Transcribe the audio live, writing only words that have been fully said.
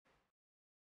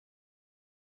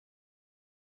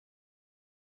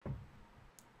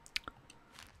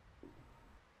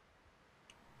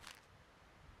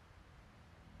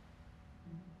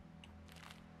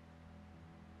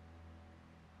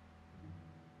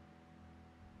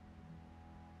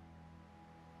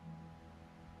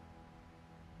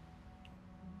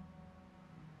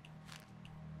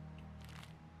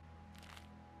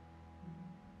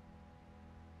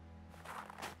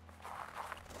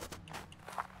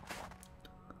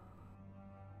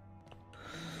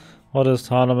What is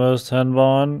Tanamos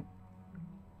Tenbon?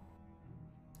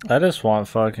 I just want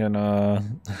fucking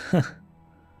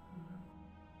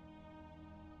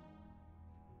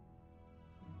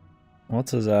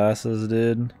what's his asses,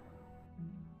 dude?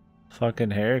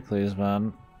 Fucking Heracles,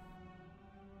 man.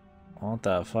 I want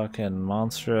that fucking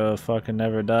Monstro fucking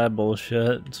never die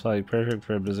bullshit. It's like perfect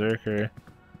for a berserker.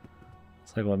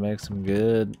 It's like what makes him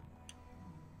good.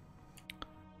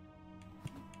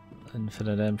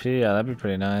 Infinite MP, yeah, that'd be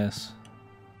pretty nice.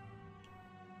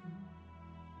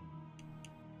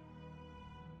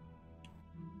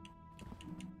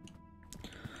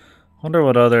 Wonder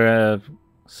what other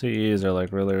CEs are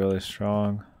like really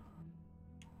strong.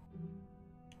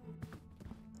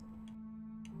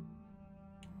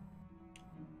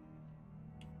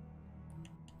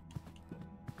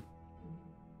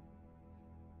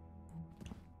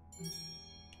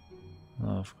 Oh,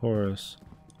 of course.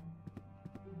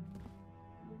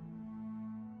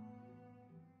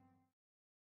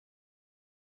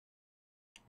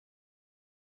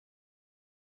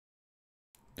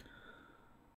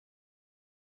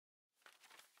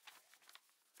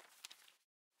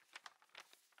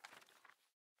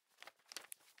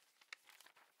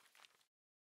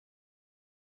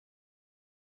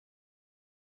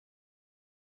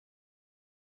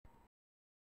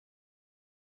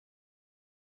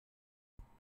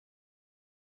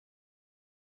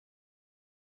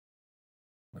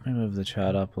 Let me move the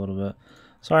chat up a little bit.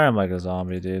 Sorry I'm like a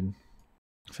zombie, dude.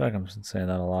 I feel like I'm saying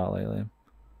that a lot lately.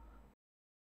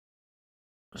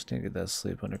 Just need to get that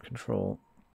sleep under control.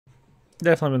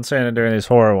 Definitely been saying it during these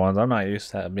horror ones. I'm not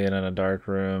used to being in a dark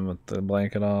room with the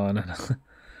blanket on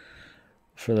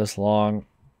for this long.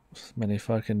 Many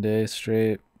fucking days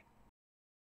straight.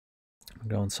 I'm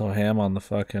going so ham on the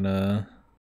fucking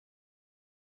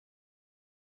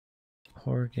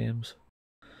horror games.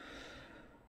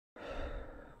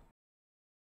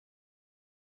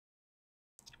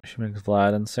 She makes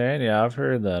Vlad insane. Yeah, I've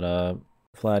heard that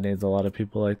Vlad needs a lot of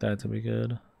people like that to be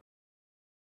good.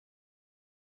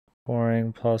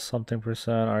 Boring plus something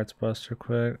percent. Arts buster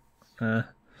quick.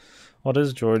 What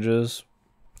is George's?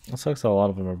 It sucks that a lot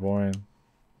of them are boring.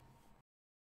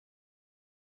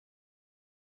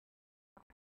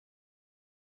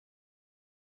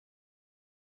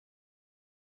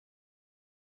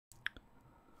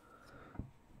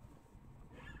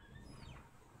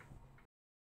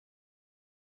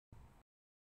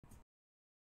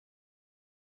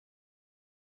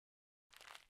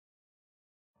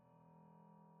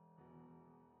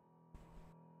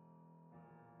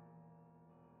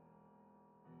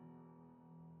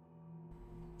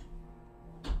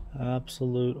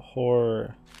 Absolute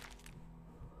horror.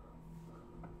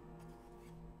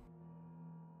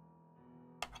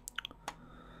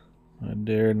 I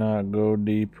dare not go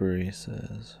deeper, he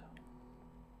says.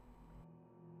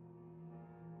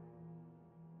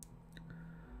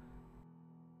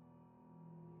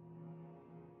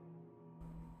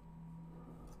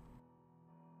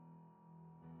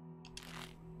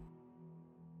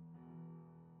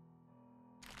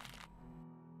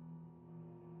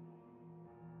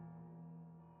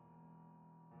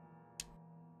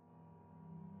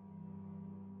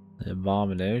 The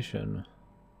abomination.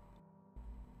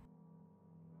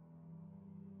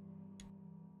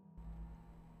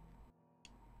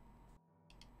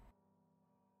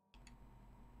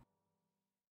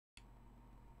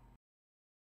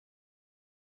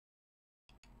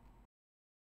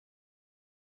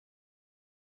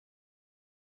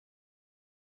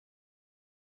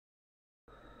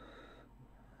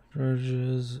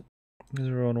 George's. He's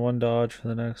rolling one dodge for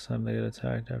the next time they get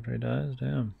attacked after he dies.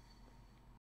 Damn.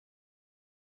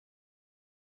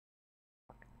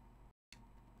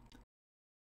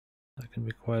 That can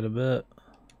be quite a bit.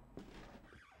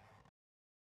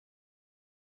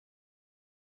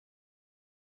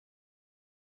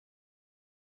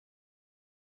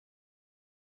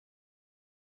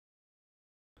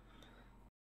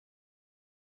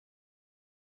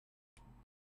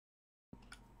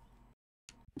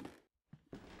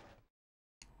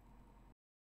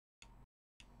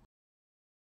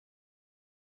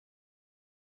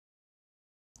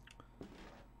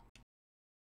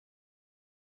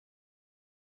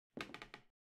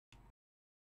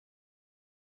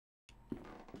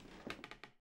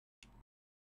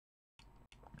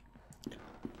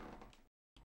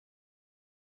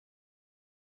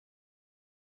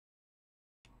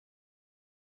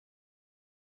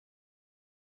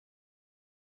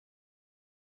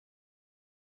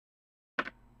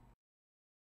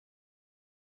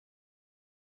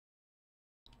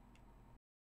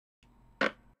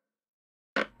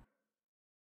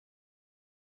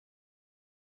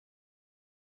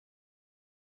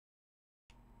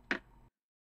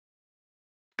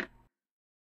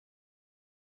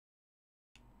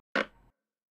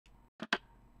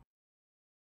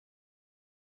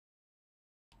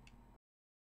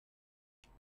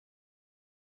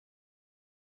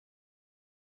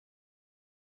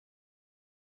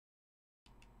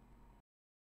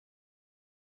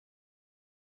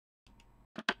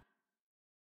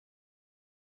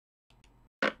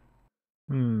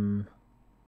 Hmm.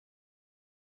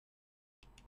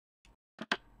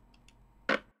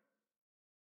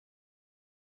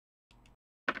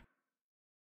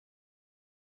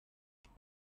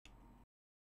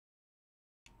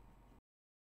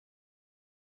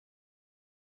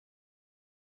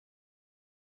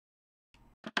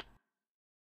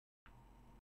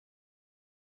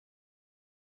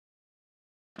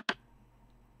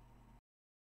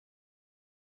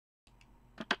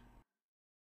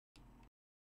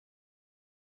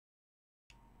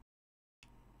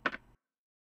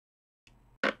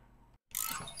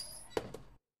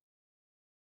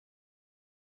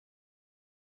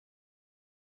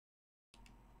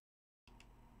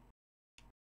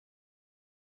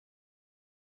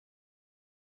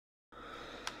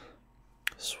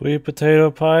 Sweet potato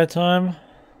pie time?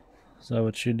 Is that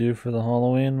what you do for the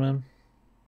Halloween, man?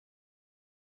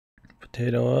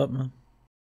 Potato up, man?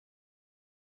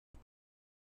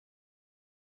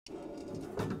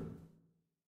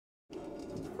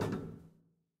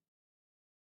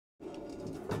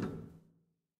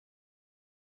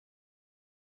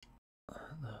 What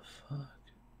the fuck?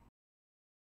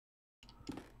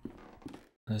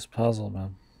 Nice puzzle,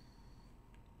 man.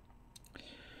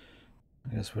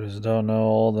 I guess we just don't know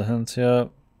all the hints yet.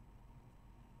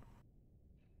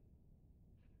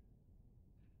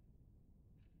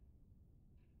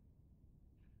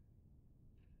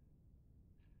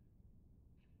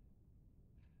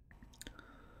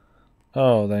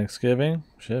 Oh, Thanksgiving?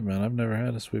 Shit, man, I've never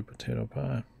had a sweet potato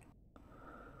pie.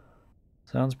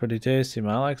 Sounds pretty tasty,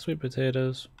 man. I like sweet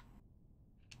potatoes.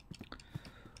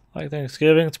 I like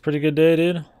Thanksgiving. It's a pretty good day,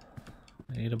 dude.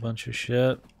 I eat a bunch of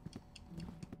shit.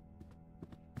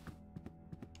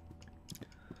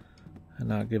 And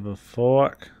not give a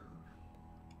fuck.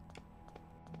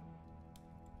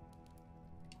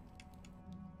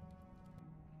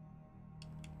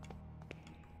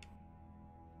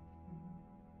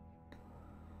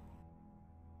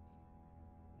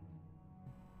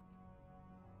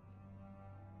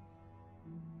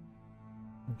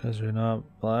 Because you're not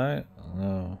black?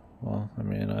 No. Well, I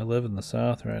mean, I live in the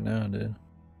South right now, dude.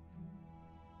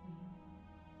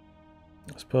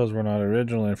 I suppose we're not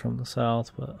originally from the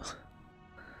South, but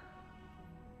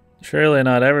surely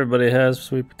not everybody has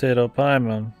sweet potato pie,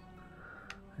 man.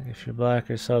 If you're black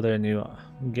or Southern, you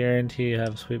guarantee you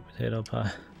have sweet potato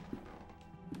pie.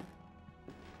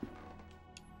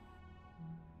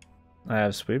 I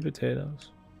have sweet potatoes.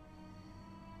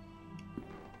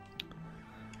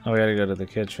 Oh, we gotta go to the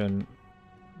kitchen.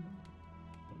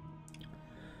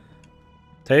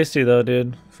 Tasty though,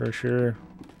 dude, for sure.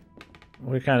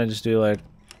 We kind of just do like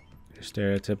your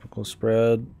stereotypical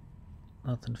spread.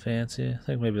 Nothing fancy. I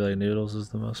think maybe like noodles is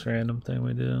the most random thing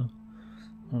we do.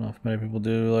 I don't know if many people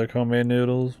do like homemade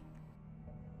noodles.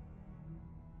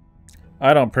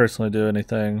 I don't personally do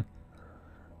anything.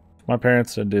 If my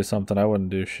parents didn't do something, I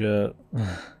wouldn't do shit.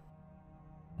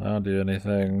 I don't do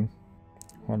anything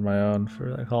on my own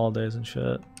for like holidays and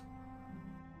shit.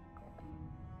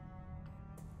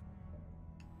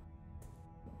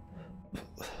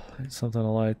 Need something to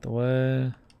light the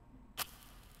way.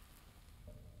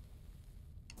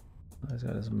 He's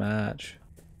got his match.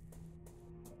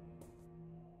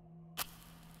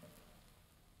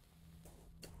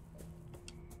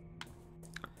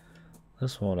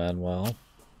 This won't end well.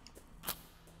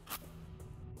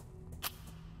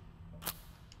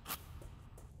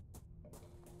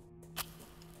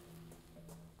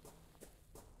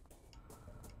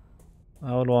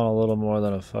 I would want a little more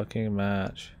than a fucking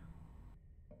match.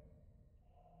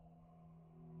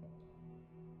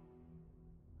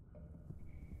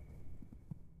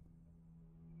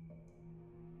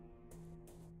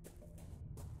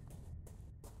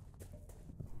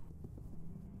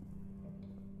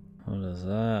 What is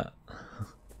that? I'm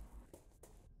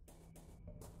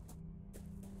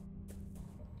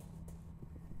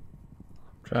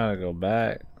trying to go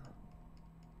back.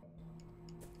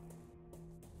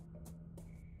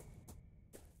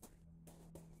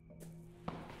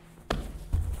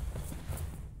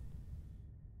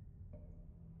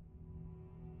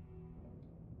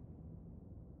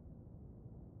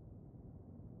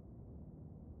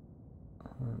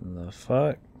 What the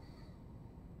fuck?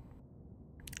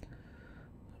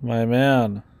 My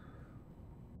man.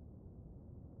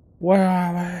 Where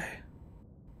are we?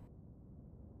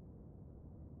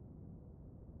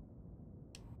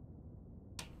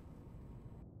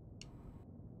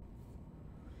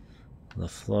 The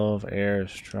flow of air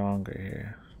is stronger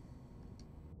here.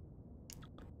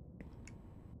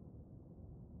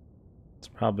 It's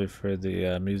probably for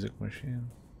the music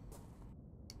machine.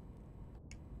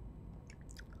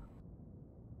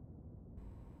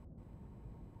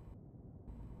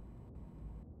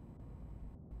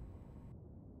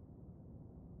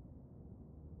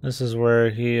 This is where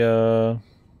he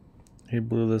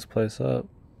blew this place up.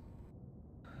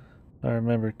 If I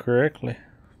remember correctly.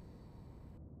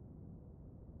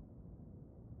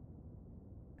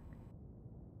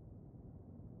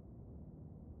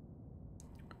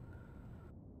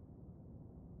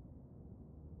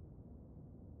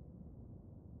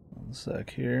 One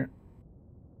sec here.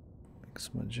 Make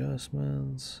some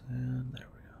adjustments, and there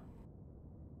we go.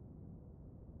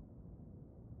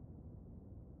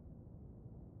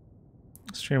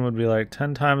 Stream would be like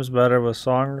 10 times better with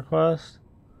song request.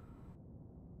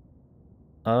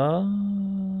 Yeah,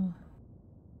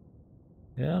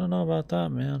 I don't know about that,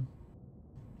 man.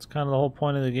 It's kind of the whole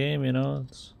point of the game, you know?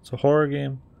 It's a horror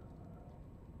game.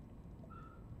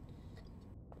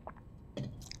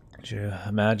 Could you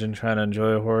imagine trying to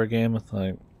enjoy a horror game with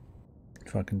like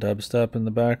fucking dubstep in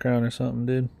the background or something,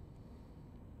 dude?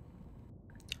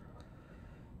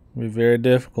 It'd be very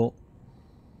difficult.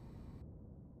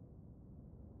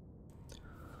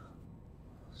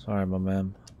 Sorry, my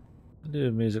man. I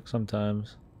do music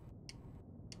sometimes.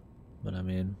 But I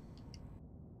mean...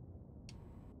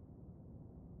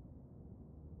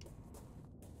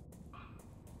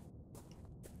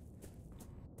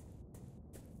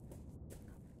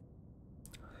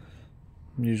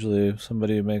 Usually if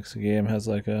somebody who makes a game has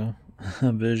like a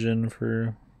vision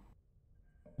for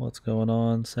what's going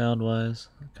on sound-wise.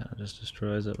 It kind of just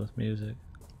destroys it with music.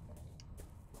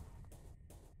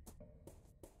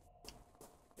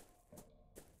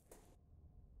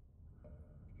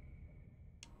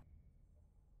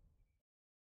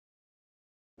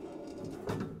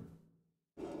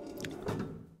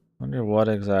 Wonder what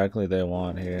exactly they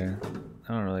want here.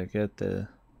 I don't really get the...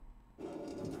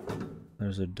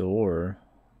 There's a door.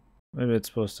 Maybe it's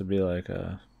supposed to be like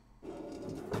a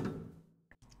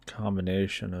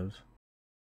combination of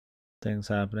things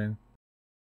happening.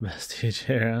 Best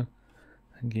DJ around.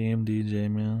 Game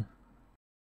DJ, man.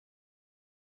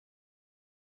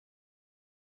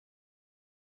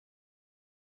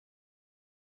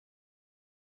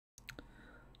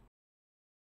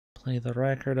 Play the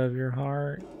record of your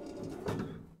heart.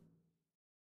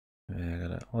 Yeah, I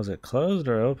gotta... Was it closed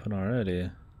or open already?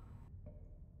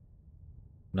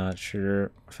 Not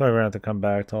sure. I feel like we're gonna have to come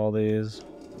back to all these.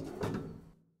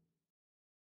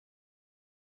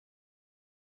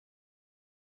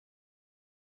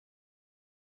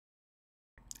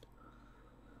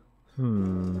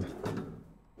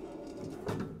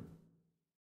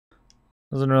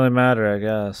 Doesn't really matter, I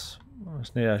guess. I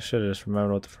should have just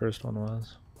remembered what the first one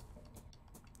was.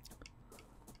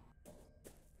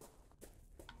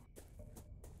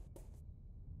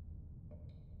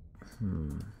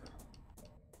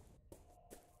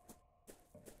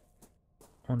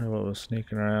 Wonder what was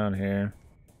sneaking around here.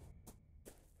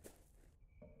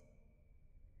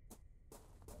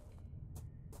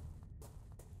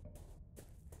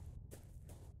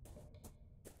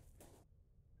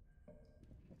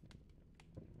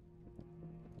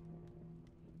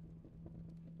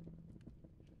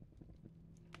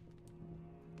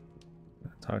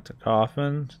 Talk to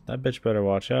Coffin. That bitch better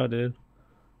watch out, dude.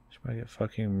 She might get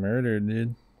fucking murdered,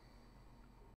 dude.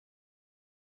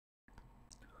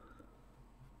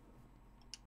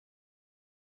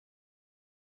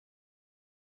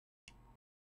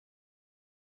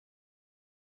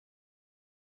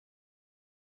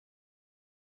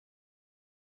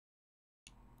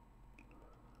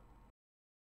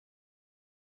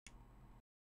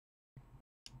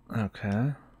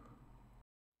 Okay.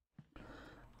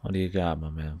 What do you got, my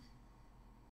man?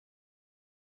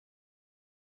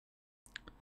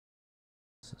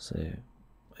 Let's see.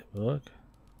 A book?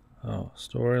 Oh,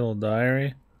 story, little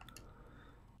diary.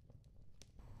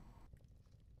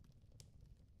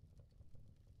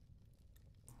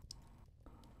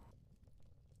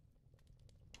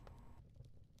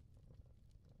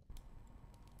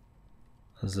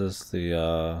 Is this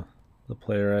the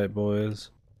playwright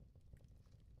boys?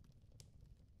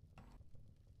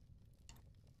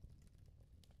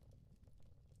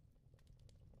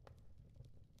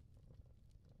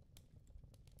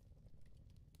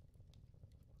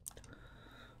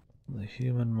 The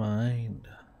human mind.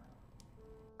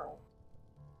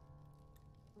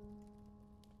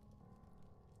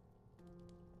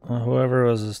 Well, whoever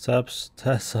was his test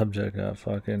subject got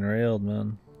fucking railed,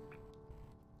 man.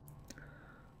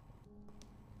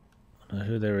 I don't know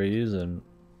who they were using.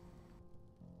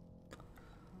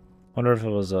 Wonder if it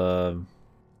was the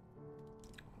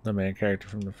main character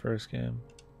from the first game.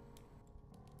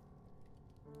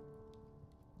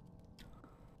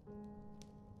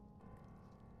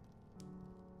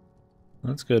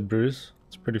 That's good, Bruce.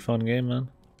 It's a pretty fun game, man.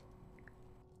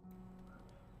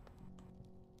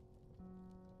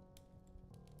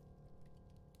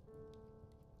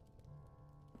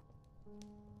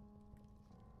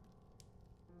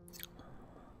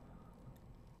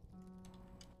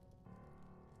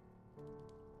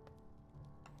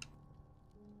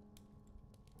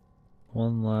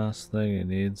 one last thing he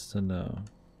needs to know.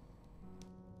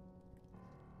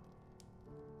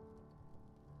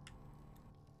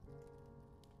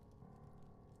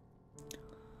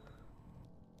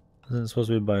 Isn't it supposed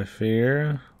to be by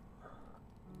fear?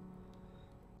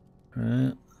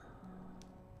 Right?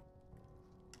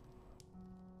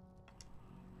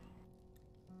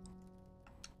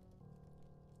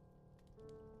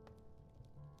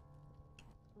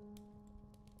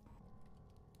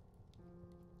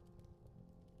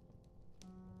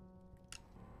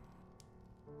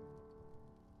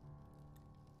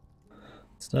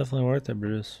 It's definitely worth it,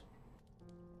 Bruce.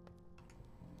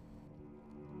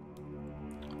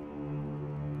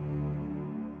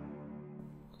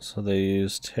 So they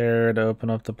use terror to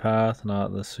open up the path,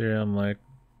 not the serum like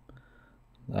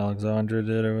Alexandra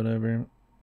did or whatever.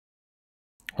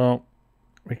 Well,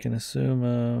 we can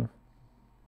assume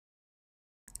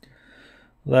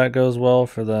that goes well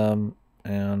for them,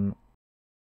 and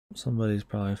somebody's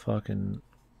probably fucking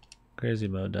crazy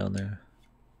mode down there.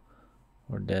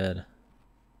 Or dead.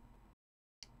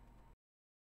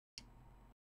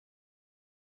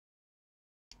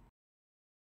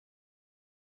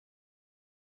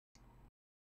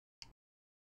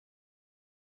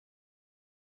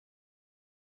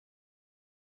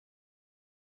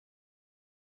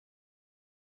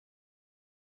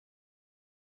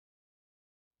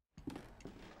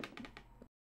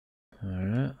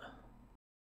 Alright.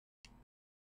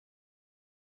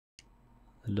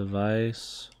 The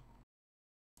device.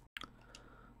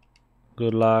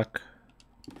 Good luck.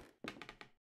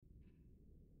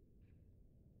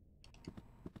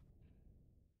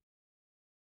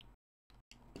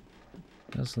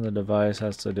 Guessing the device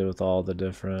has to do with all the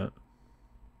different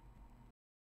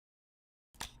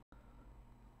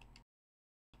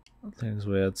things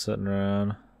we had sitting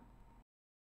around.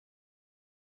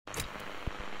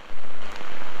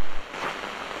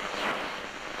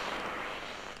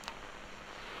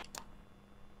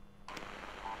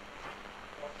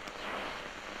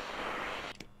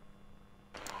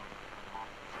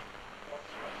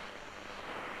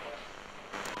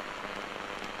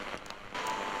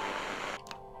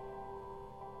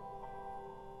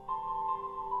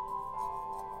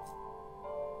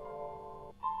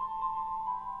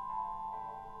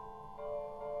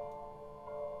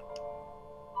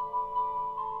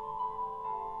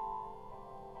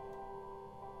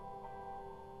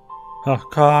 Oh,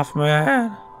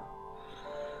 Kaufman!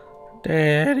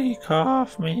 Daddy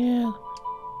Kaufman!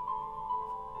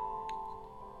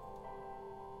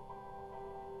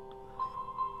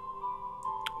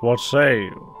 What say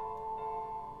you?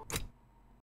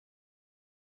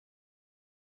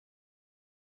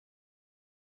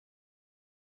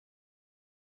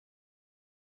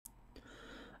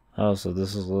 Oh, so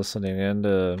this is listening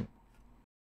into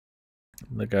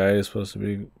the guy who's supposed to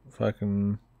be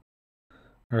fucking,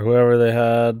 or whoever they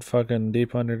had fucking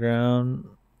deep underground,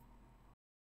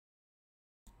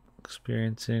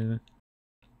 experiencing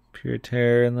pure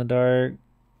terror in the dark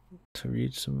to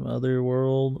reach some other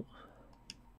world.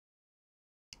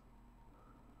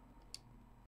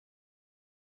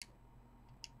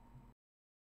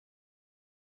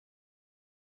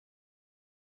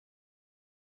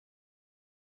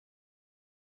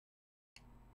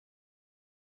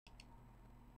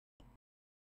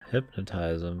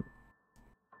 Hypnotize him.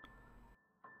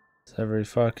 Does every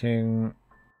fucking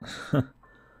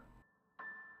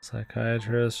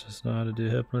psychiatrist just know how to do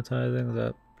hypnotizing? Is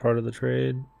that part of the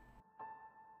trade?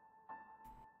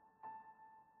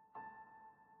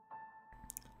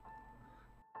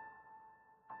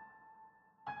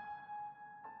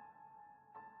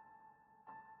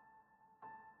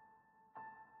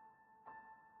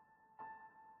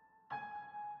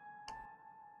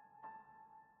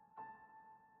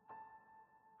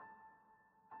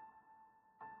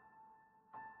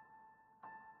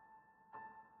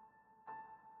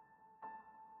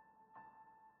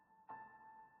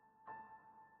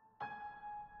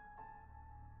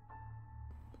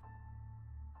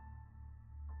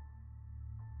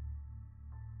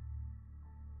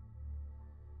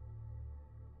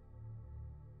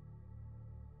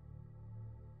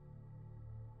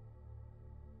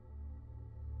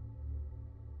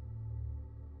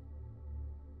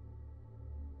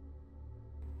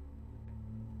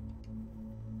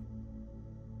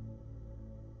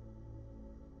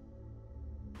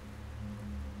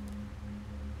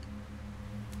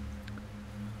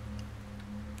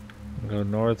 Go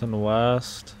north and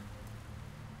west.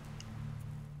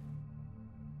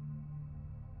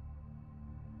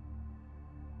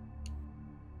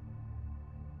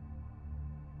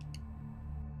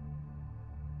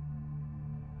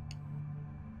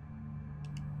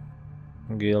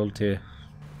 Guilty.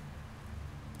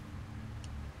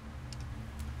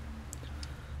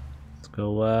 Let's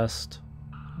go west.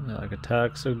 Yeah, like a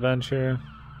tax adventure.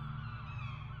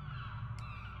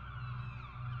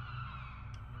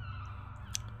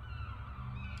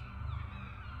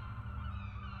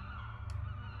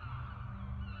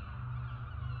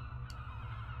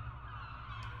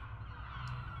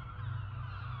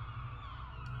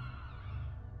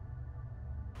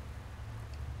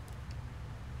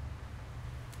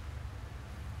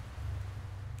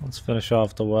 Let's finish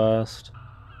off the west.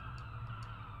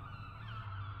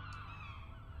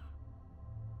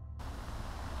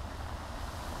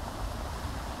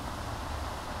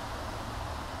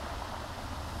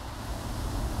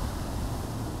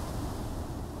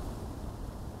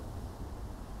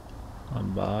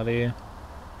 On body.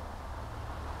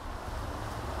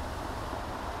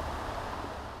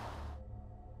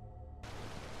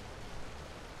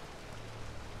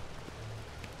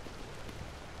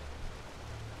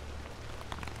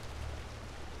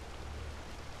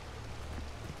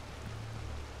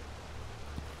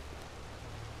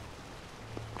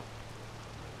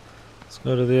 Let's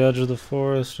go to the edge of the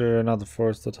forest, or not the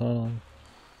forest, the tunnel.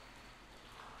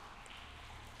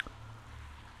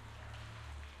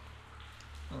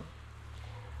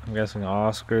 I'm guessing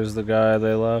Oscar's the guy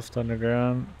they left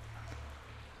underground.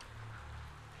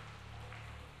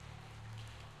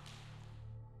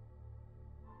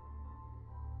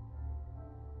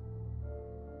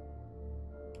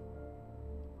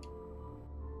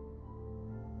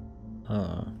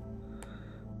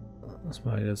 This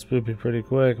might get spoopy pretty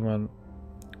quick, man.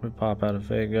 We pop out a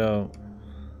fake goat.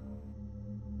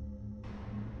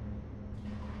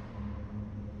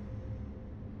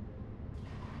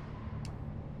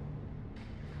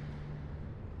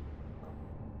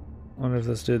 Wonder if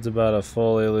this dude's about to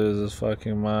fully lose his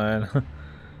fucking mind.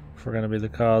 If we're gonna be the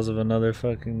cause of another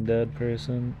fucking dead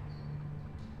person.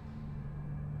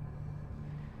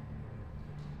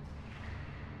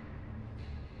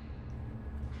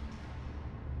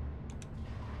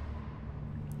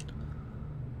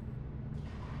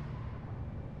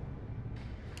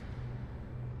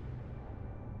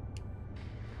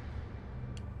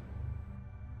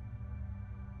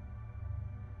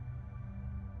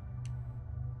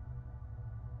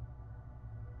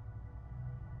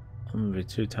 I'm gonna be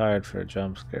too tired for a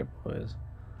jump scare, boys.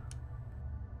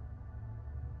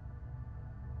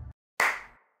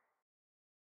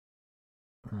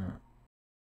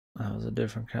 That was a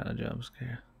different kind of jump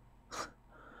scare.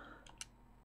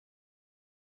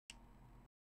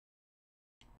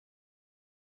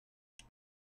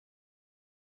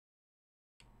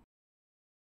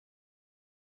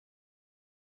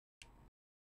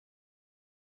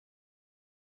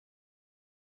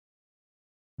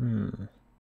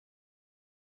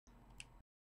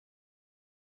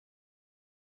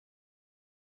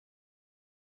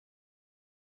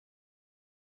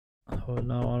 I would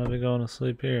not want to be going to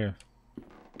sleep here.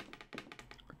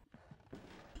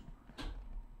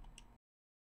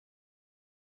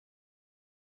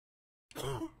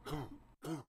 I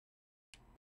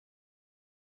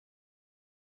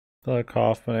feel like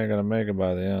Kaufman ain't gonna make it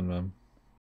by the end, man.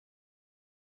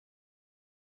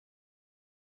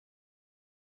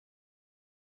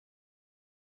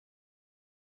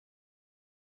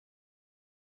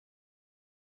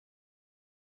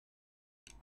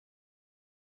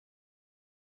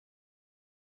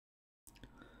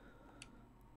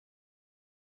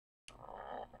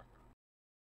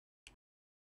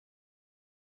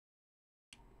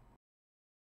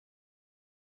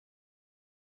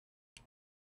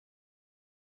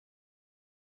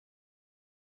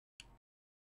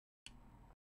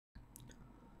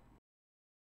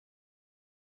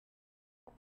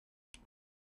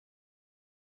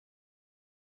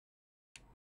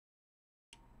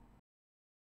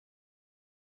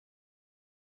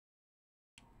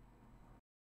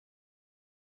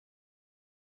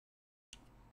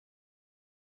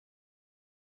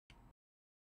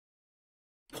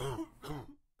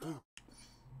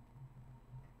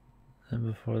 And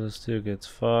before this dude gets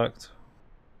fucked.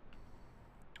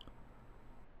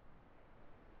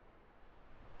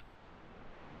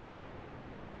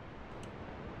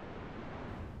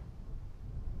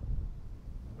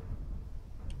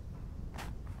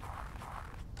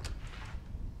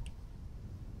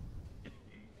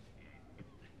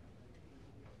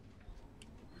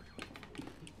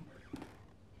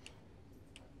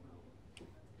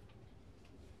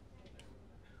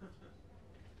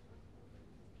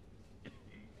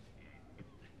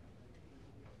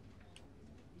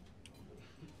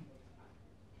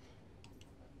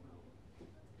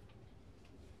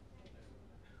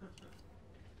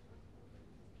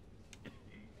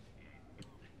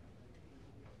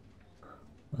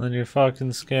 On your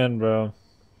fucking skin, bro.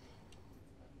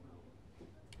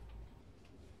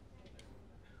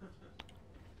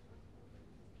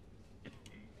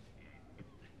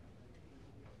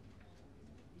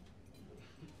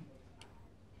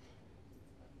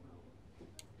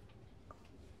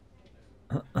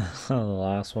 The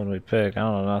last one we pick. I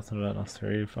don't know nothing about no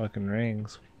 3 fucking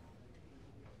rings.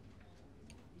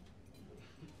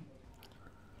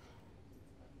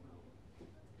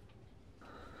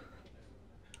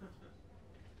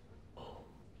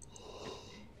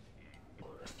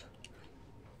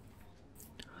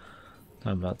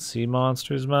 Talking about sea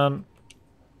monsters, man.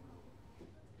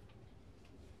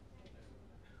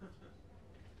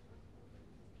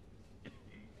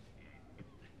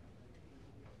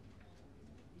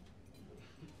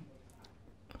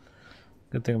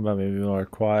 Good thing about me being more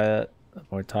quiet,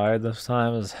 more tired this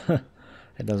time is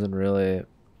it doesn't really,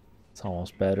 it's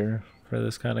almost better for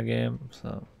this kind of game,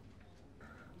 so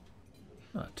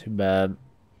not too bad.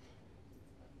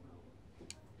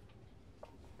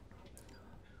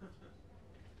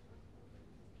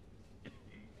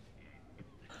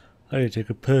 I need to take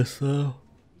a piss though.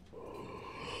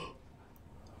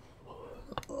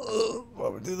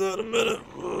 Probably do that in a minute.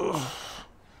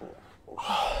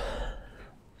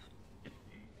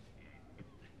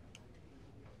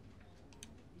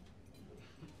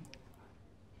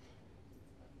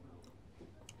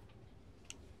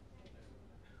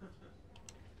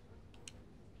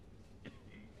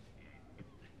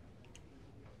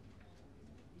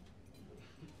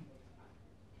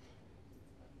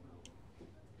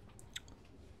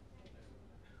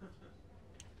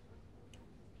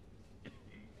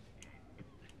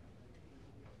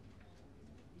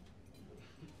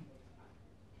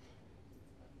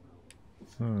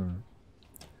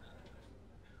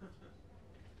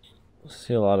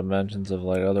 See a lot of mentions of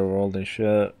like otherworldly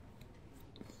shit.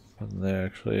 And they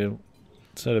actually,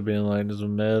 instead of being like just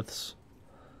myths,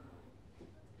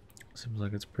 seems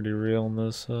like it's pretty real in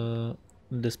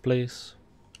this place.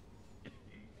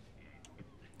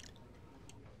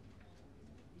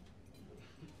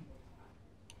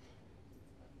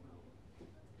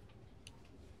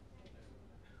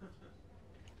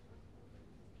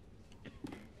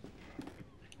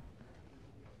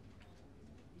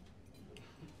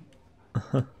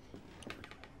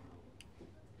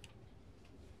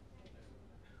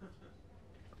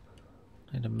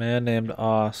 And a man named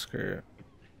Oscar.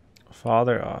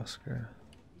 Father Oscar.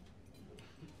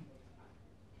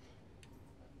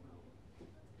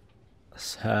 A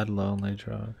sad, lonely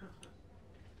drunk.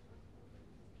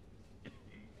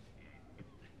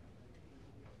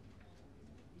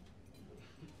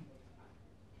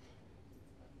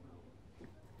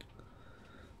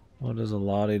 What is a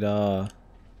la-di-da?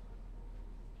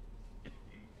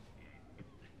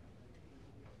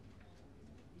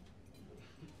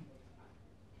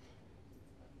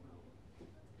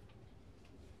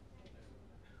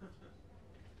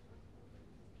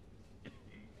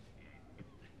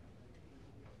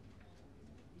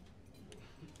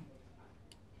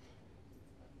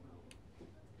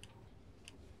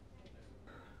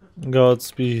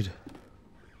 Godspeed.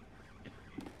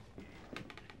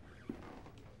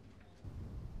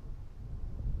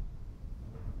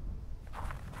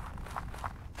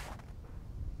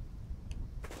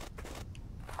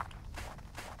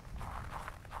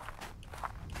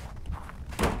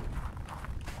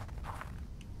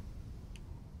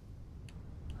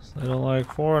 They don't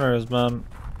like foreigners, man.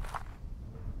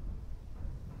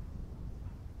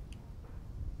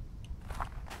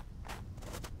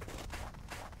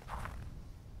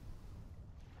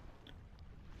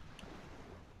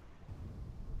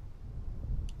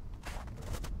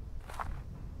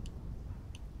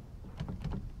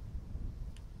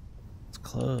 It's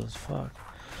closed, fuck.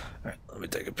 Alright, let me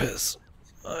take a piss.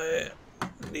 I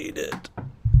need it.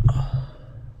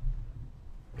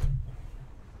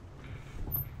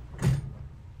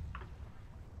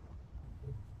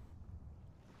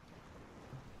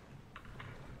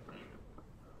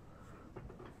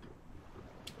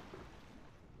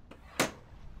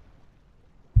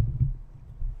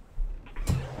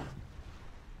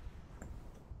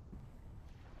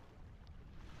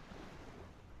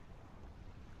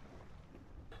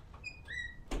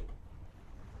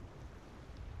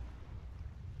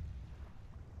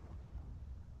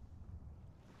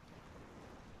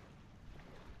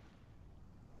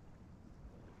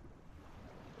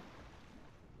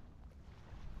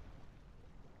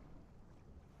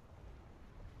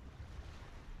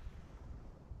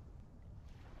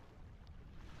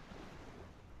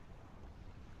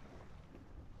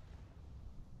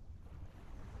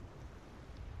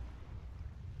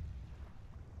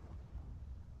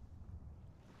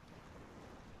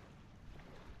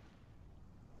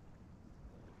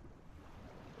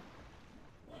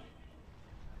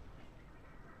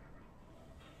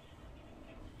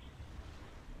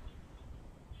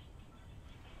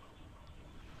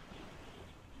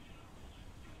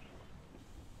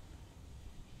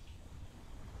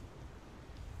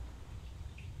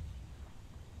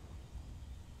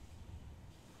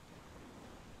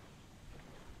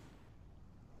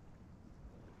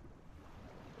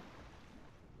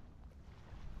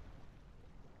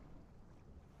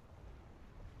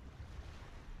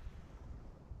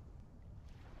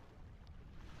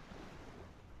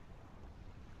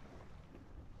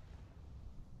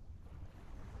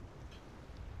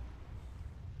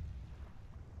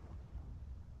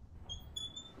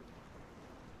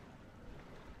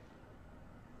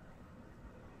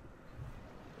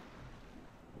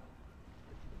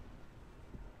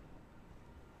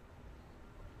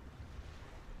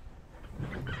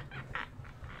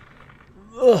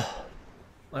 Ugh.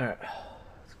 Alright,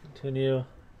 let's continue.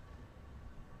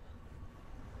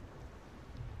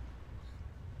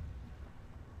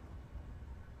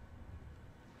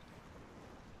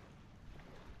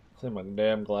 I think my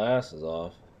damn glass is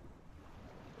off.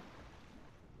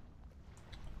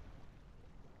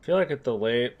 I feel like at the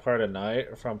late part of night,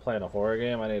 if I'm playing a horror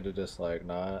game, I need to just like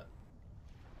not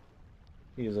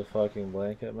use a fucking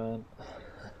blanket, man.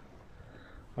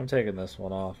 I'm taking this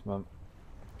one off, man.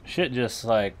 Shit just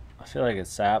like, I feel like it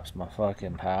saps my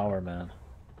fucking power, man.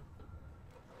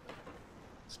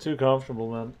 It's too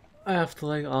comfortable, man. I have to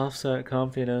like offset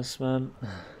comfiness, man.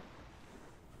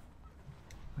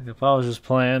 Like if I was just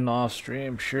playing off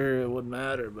stream, sure it wouldn't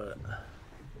matter, but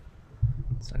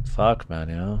it's like fuck, man,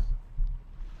 you know?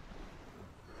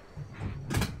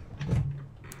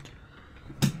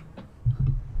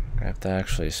 I have to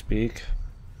actually speak.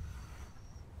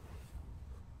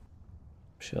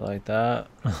 Shit like that.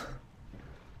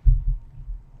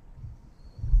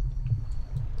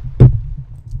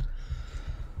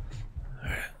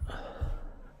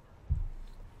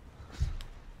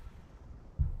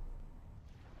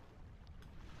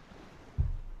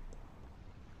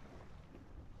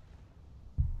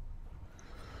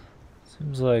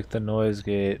 Seems like the noise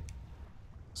gate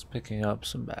is picking up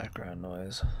some background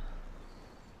noise.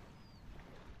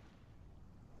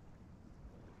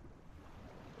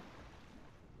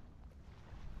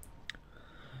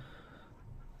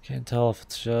 Can't tell if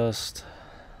it's just.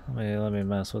 Let me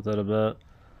mess with it a bit.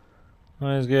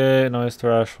 Noise gate, noise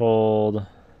threshold.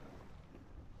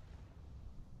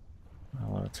 I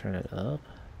want to turn it up.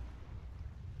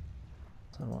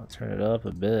 I want to turn it up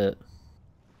a bit.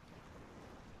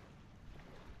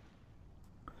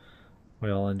 We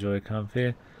all enjoy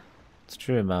comfy. It's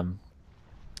true, man.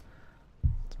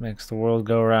 It makes the world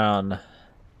go round.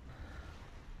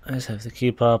 I just have to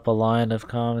keep up a line of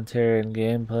commentary and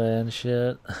gameplay and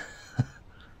shit.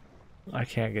 I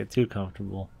can't get too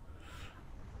comfortable.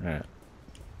 Alright.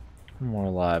 I'm more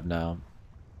alive now.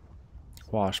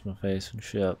 Wash my face and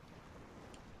shit.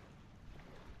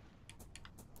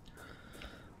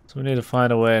 So we need to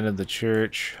find a way into the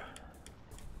church.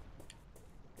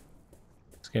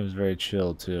 This game is very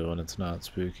chill too when it's not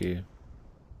spooky.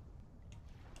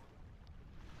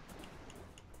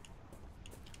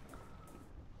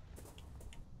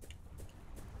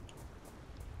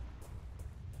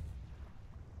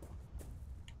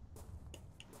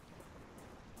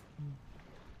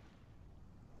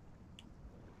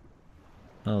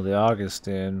 Oh, the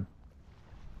Augustine.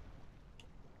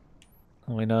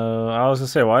 We know. I was gonna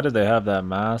say, why did they have that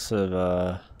massive,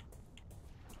 a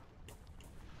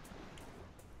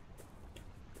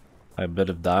bit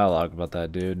of dialogue about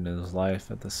that dude and his life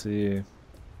at the sea?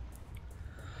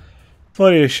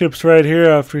 Funny, his ship's right here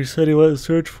after he said he went to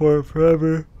search for it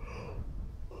forever.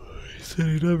 He said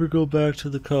he'd never go back to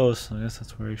the coast. I guess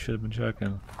that's where he should have been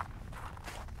checking.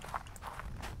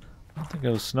 I don't think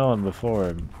it was snowing before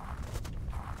him.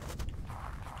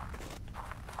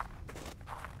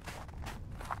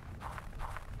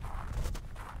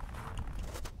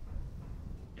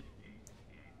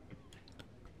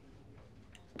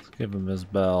 Give him his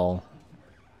bell.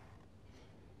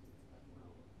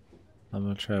 I'm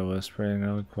gonna try whispering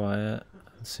really quiet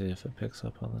and see if it picks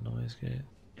up on the noise gate.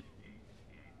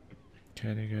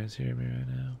 Can you guys hear me right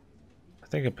now? I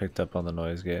think it picked up on the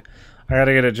noise gate. I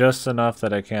gotta get it just enough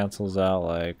that it cancels out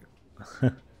like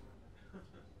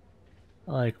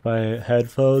like my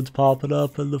headphones popping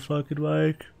up in the fucking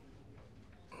mic.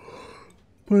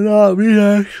 But not me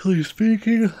actually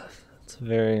speaking. It's a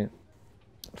very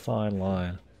fine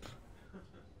line.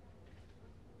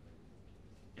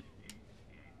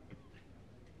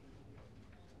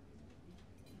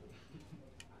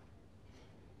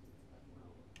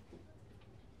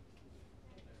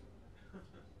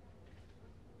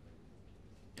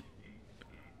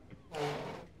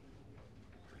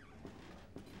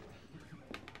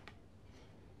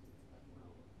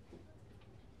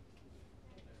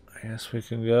 I guess we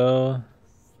can go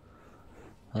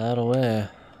that away.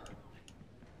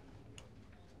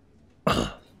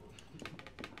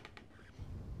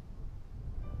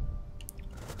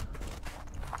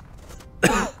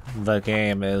 The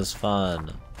game is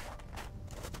fun.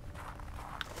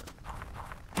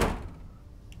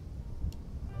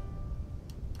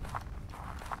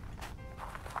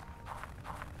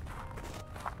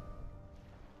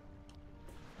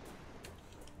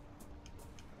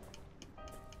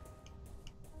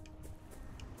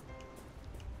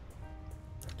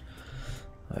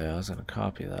 Oh yeah, I was gonna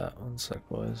copy that. One sec,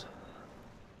 boys.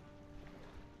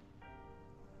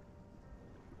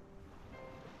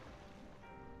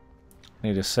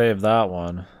 Need to save that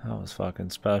one. That was fucking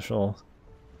special.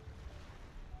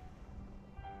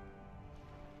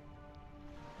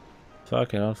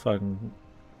 Fuck it, I'll fucking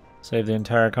save the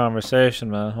entire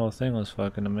conversation, man. The whole thing was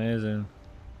fucking amazing.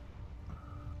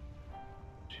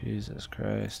 Jesus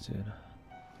Christ, dude.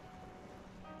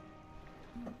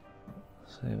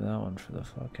 Save that one for the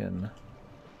fucking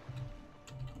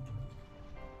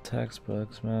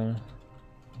textbooks, man.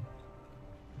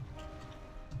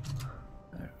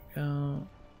 There we go.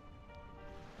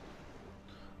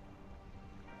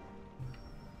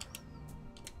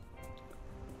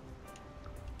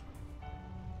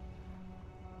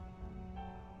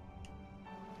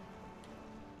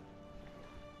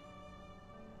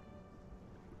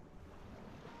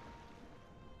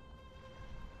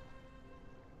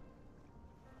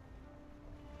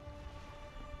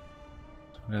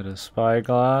 Got a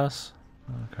spyglass.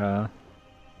 Okay.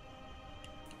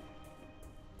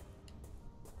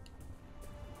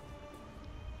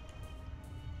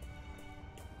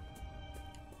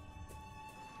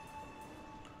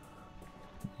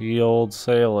 The old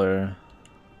sailor.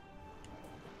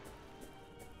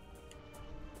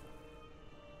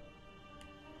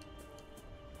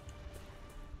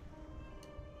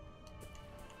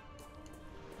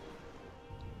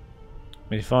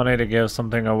 Be funny to give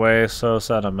something away so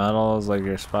sentimental as like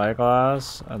your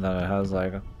spyglass, and then it has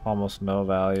like almost no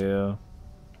value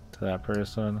to that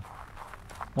person.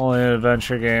 Only an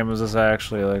adventure game is this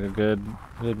actually like a good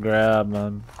grab,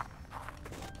 man.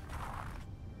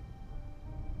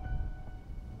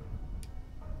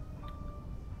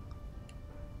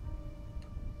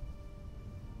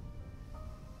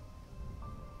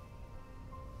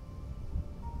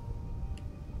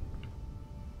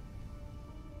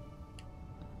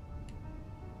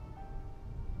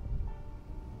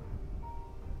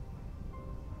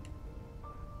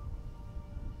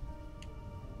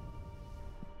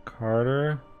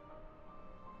 Carter?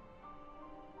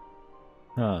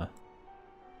 Huh.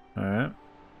 Alright.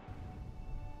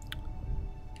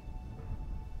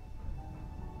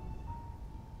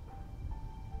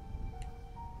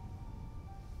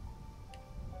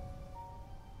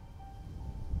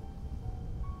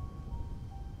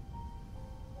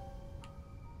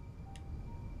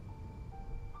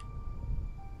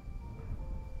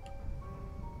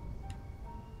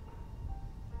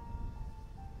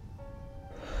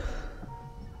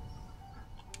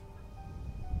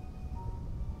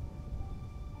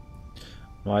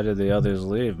 Why did the others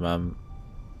leave, man?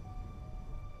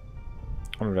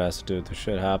 I wonder if it has to do with the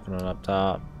shit happening up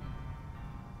top.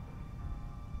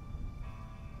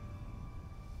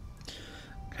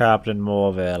 Captain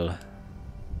Morville.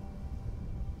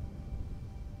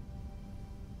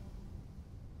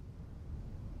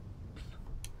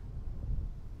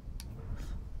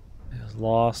 He has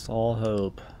lost all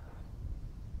hope.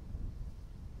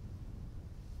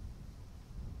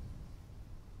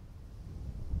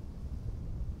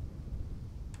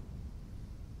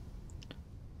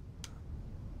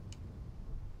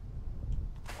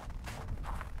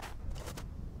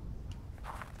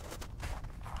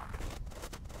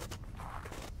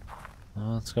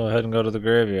 Well, let's go ahead and go to the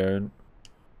graveyard.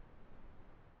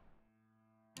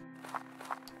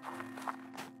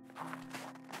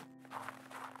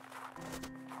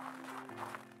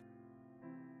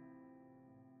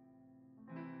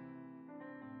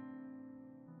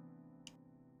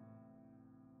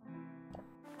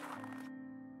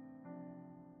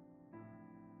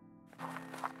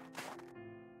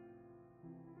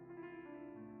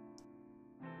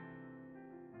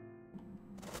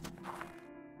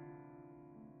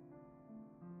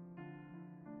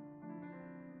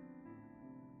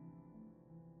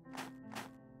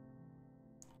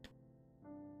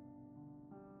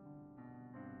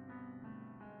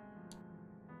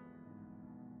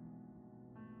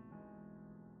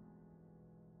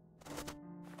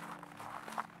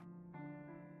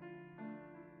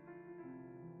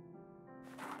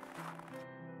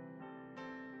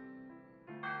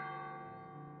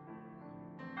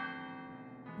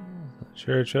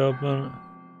 Church open.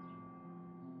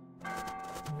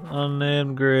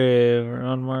 Unnamed grave or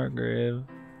unmarked grave.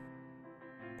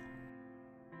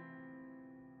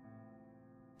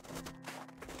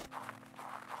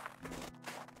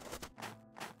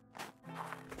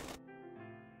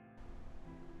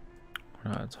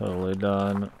 We're not totally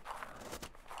done.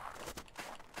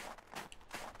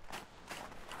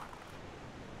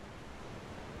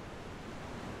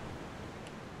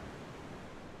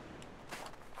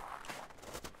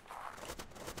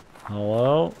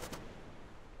 Hello?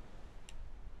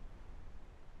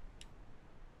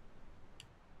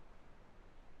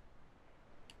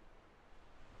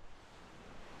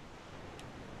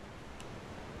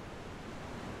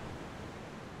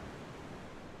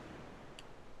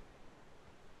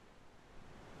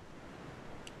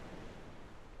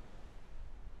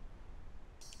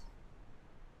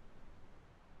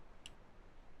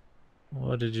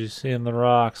 did you see in the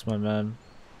rocks, my man?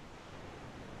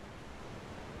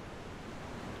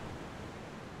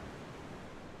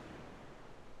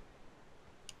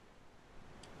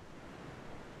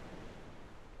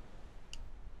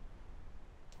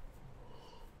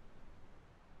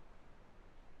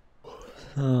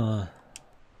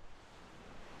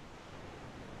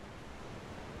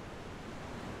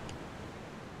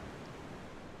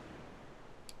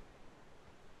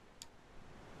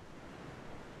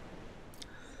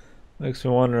 Makes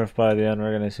me wonder if by the end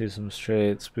we're gonna see some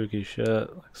straight spooky shit,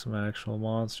 like some actual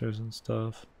monsters and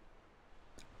stuff.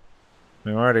 I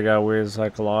mean, we already got weird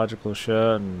psychological shit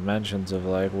and mentions of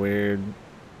like weird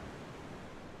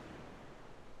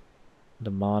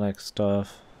demonic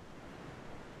stuff.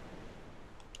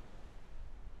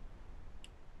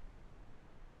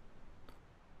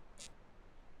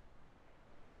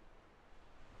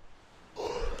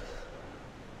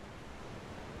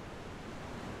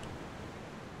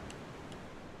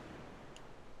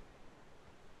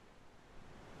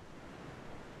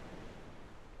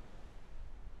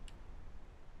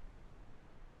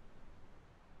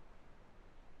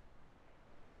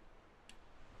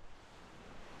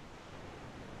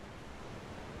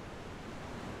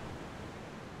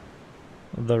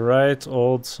 The right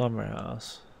old summer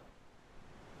house.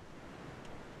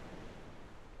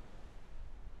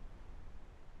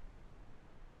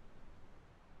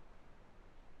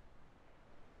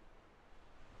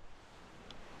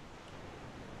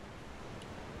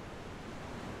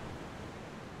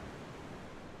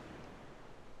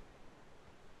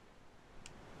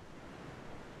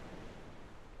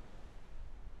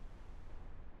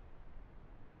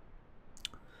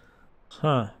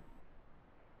 Huh.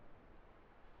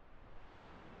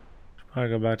 Probably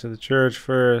go back to the church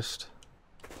first.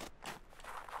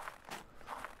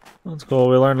 That's cool.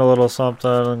 We learned a little something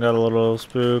and got a little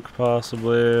spook,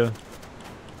 possibly.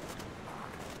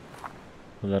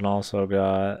 But then also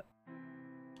got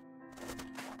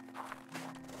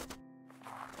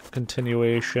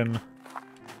continuation.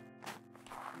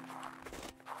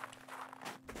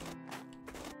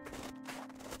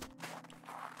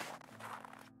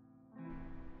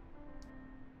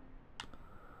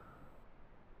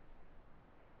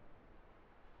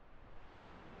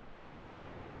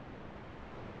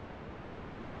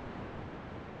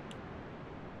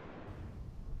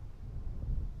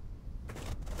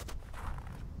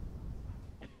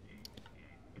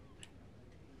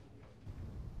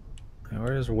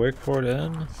 Where is Wakeford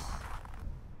Inn?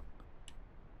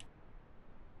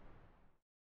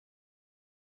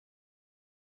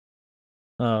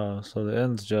 Oh, so the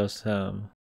inn's just him.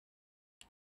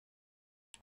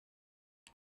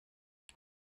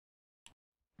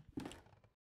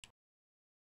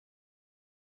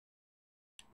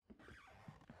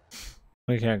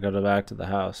 We can't go back to the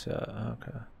house yet.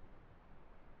 Okay.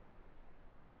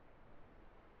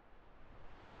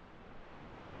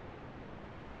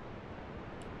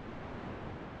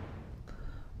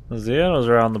 The inn was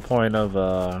around the point of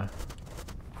the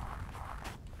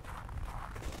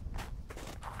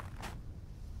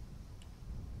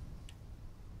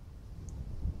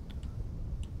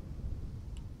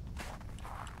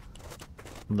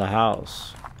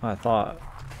house, I thought,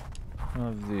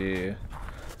 of the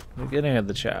beginning of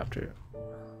the chapter.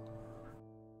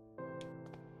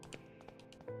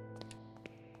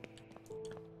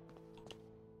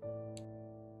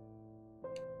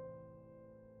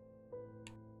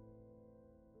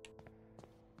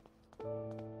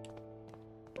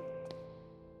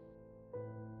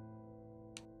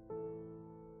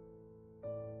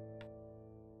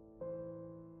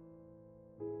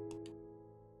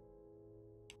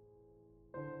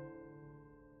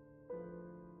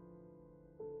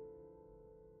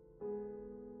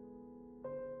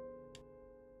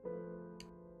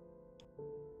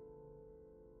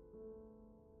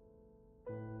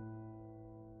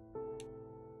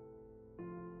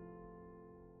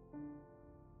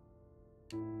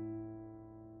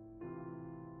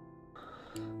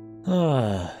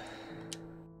 Ah.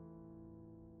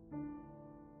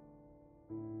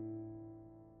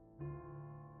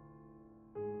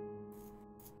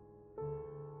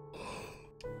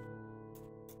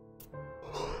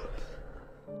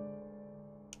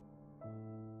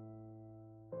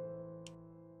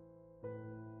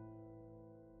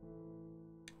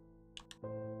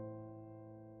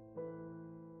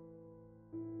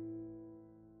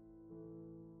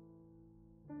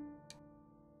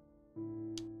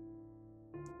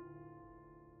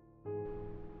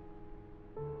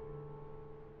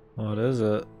 What is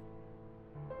it?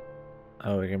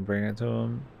 Oh, we can bring it to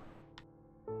him.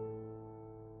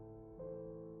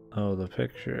 Oh, the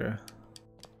picture.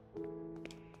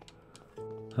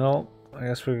 Well, I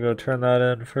guess we can go turn that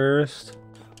in first.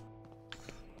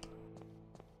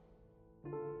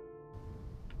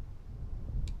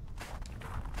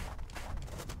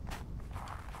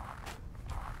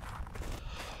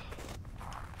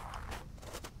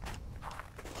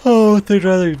 Oh, what they'd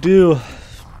rather do?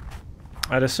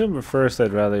 I'd assume at first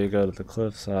they'd rather you go to the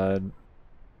cliffside.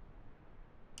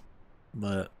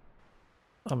 But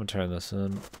I'm gonna turn this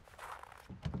in.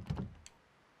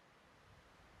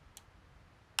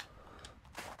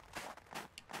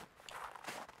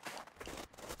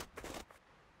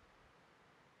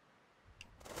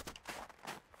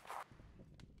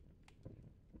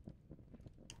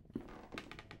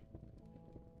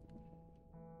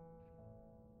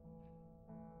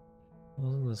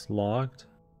 Wasn't this locked?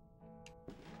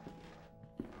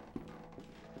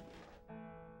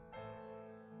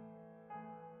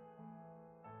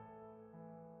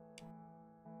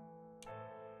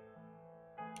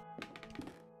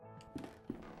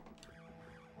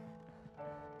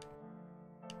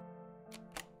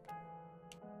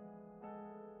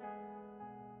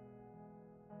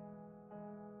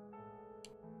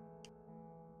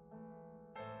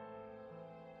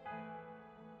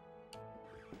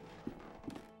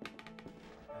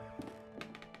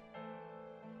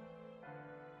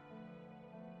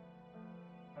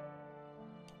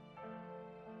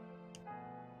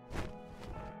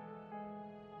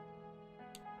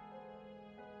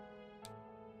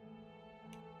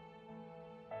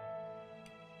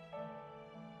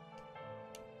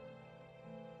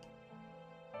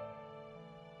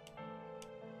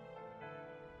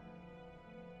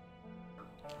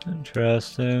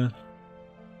 Interesting.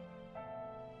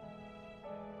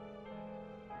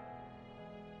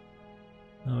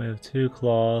 Now we have 2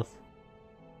 cloth.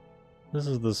 This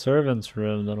is the servant's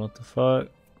room, then what the fuck?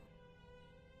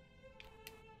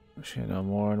 She know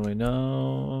more than we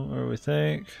know, or we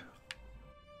think.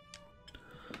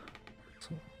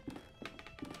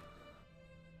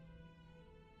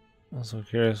 Also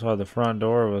curious why the front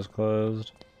door was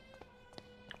closed.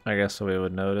 I guess so we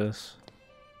would notice.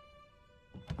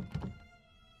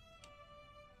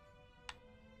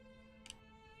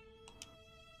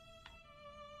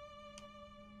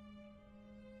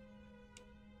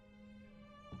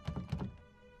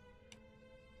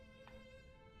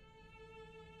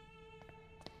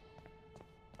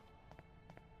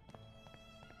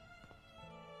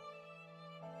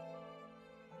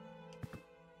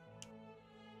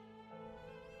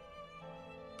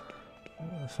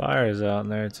 The fire's out in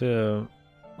there too.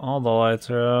 All the lights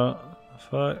are out.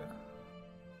 Fuck.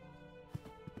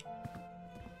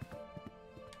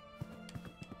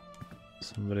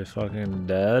 Somebody fucking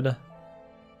dead?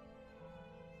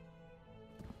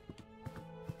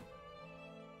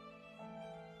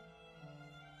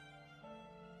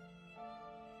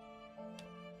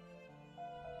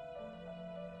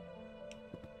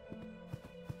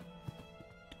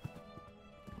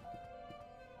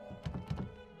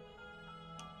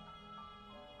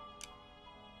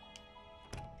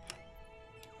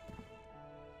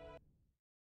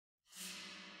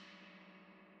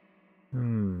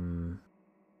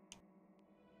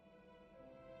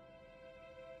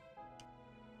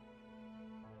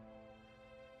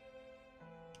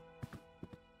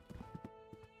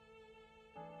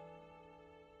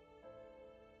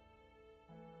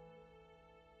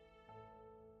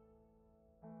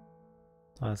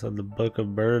 I said the Book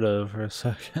of Berta for a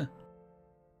second.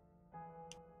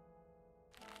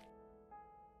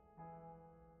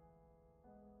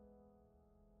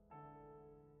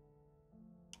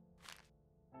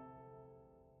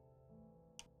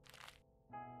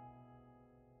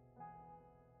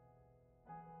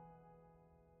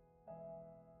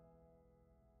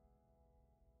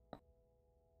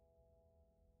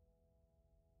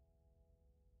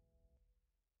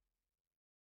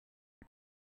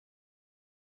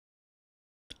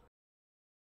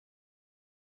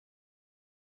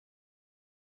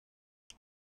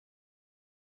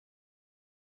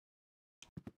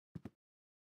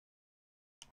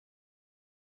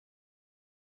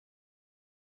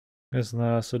 Guess that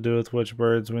has to do with which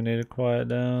birds we need to quiet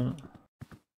down.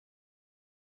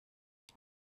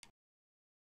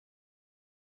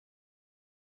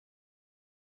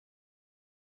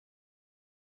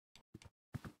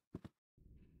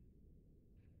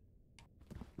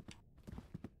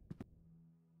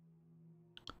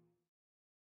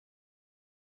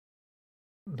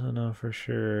 Don't know for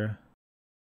sure.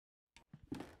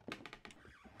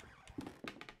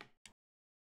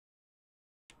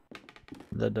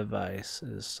 The device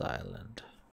is silent.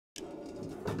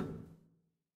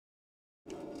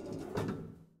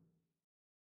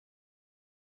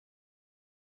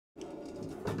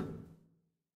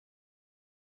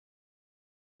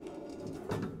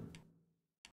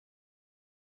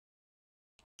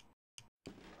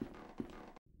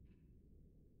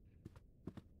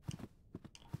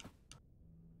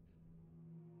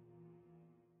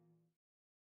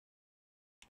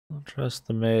 Don't trust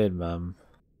the maid, ma'am.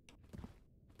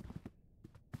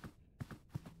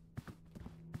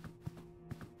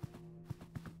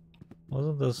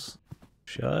 Wasn't this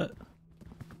shut?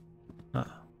 No.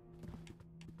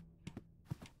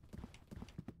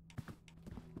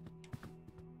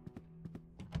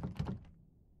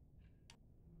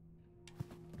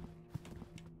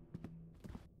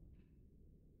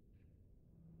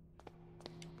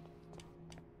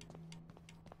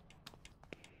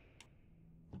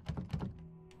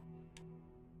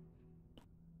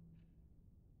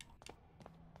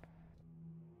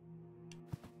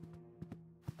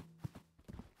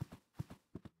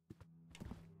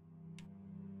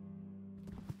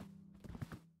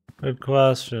 Good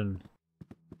question.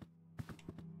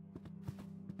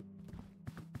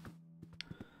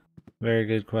 Very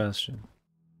good question.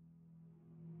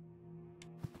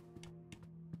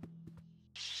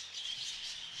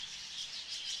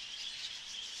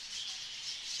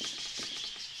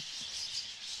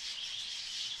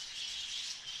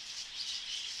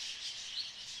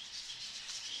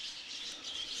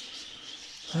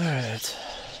 All right.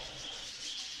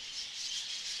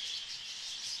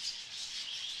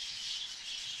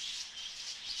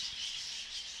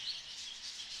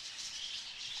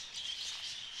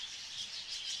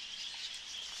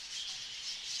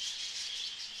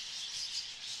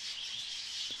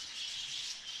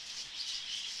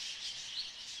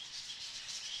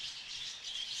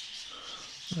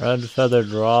 Red-feathered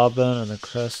robin and a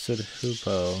crested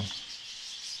hoopoe.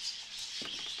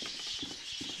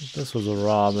 This was a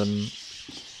robin.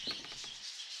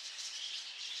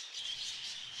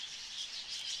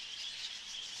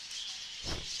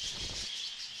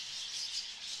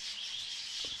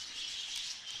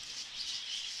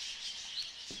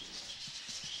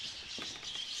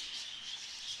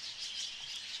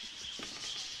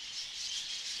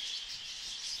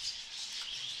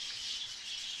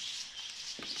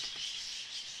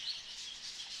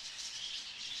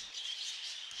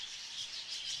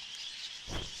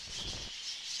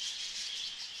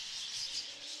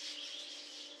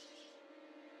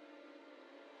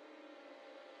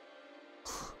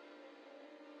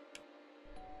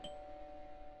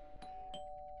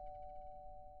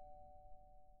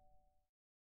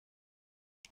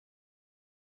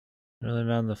 Really,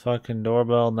 man, the fucking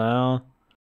doorbell now?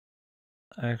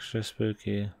 Extra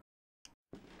spooky.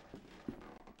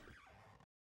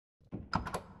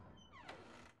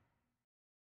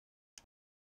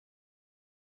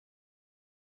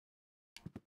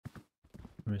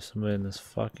 Maybe somebody in this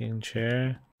fucking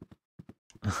chair?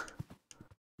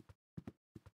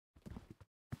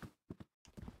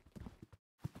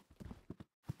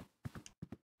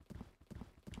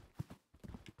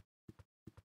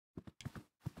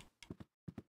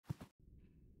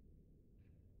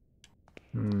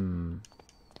 Hmm.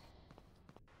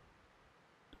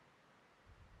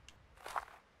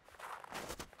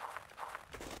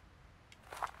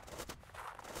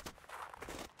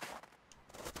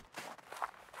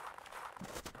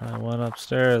 I went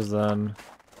upstairs then.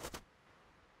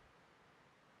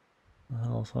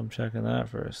 Well, if I'm checking that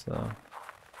first, though.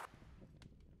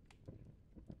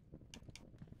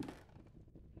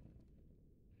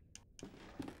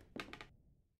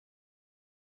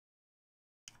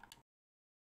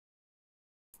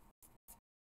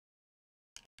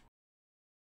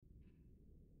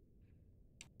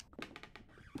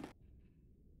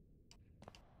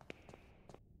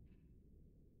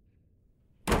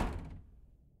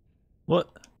 What?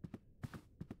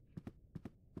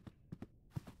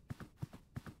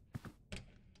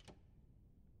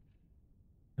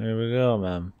 Here we go,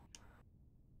 ma'am.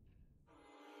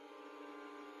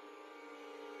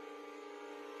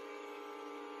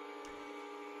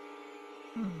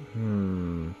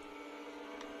 Hmm.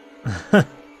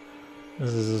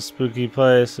 This is a spooky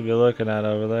place to be looking at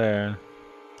over there.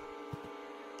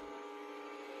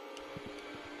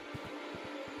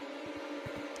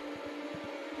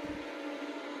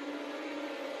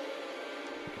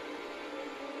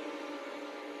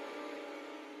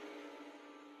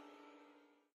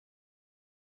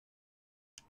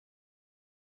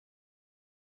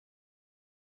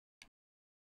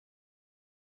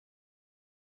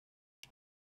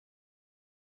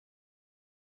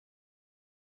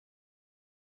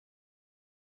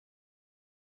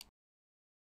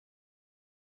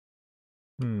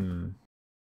 Hmm.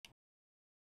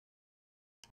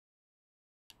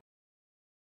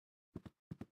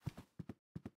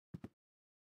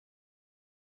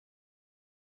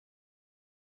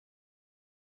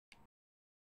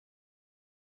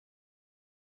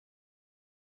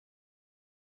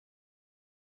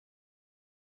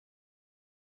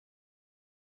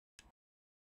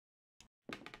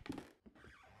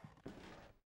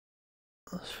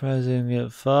 I'm surprised he didn't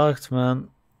get fucked, man.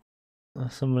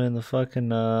 Somebody in the fucking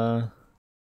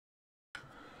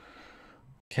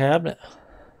cabinet.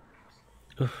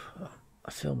 Oof,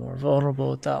 I feel more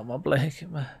vulnerable without my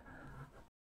blanket, man.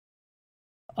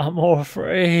 I'm more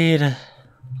afraid.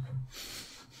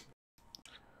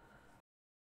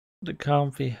 The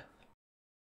comfy.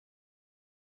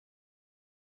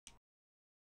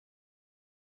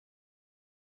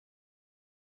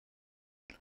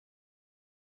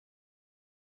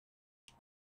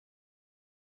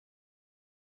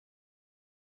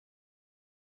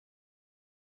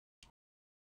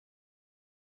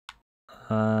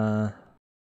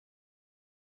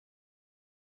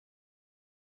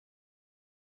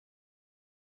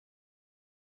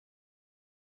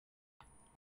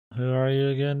 Who are you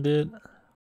again, dude?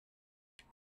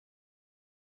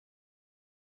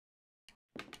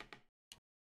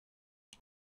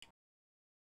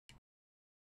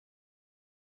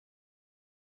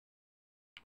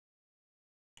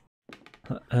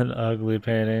 An ugly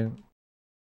painting.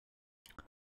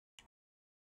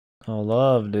 Oh,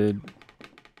 love, dude.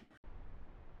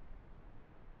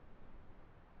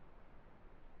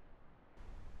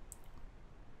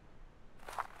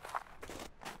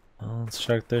 Well, let's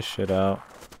check this shit out.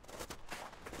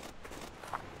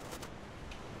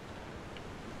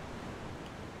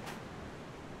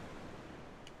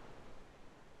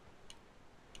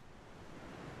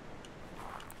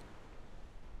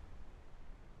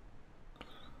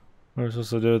 What are we supposed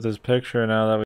to do with this picture now that we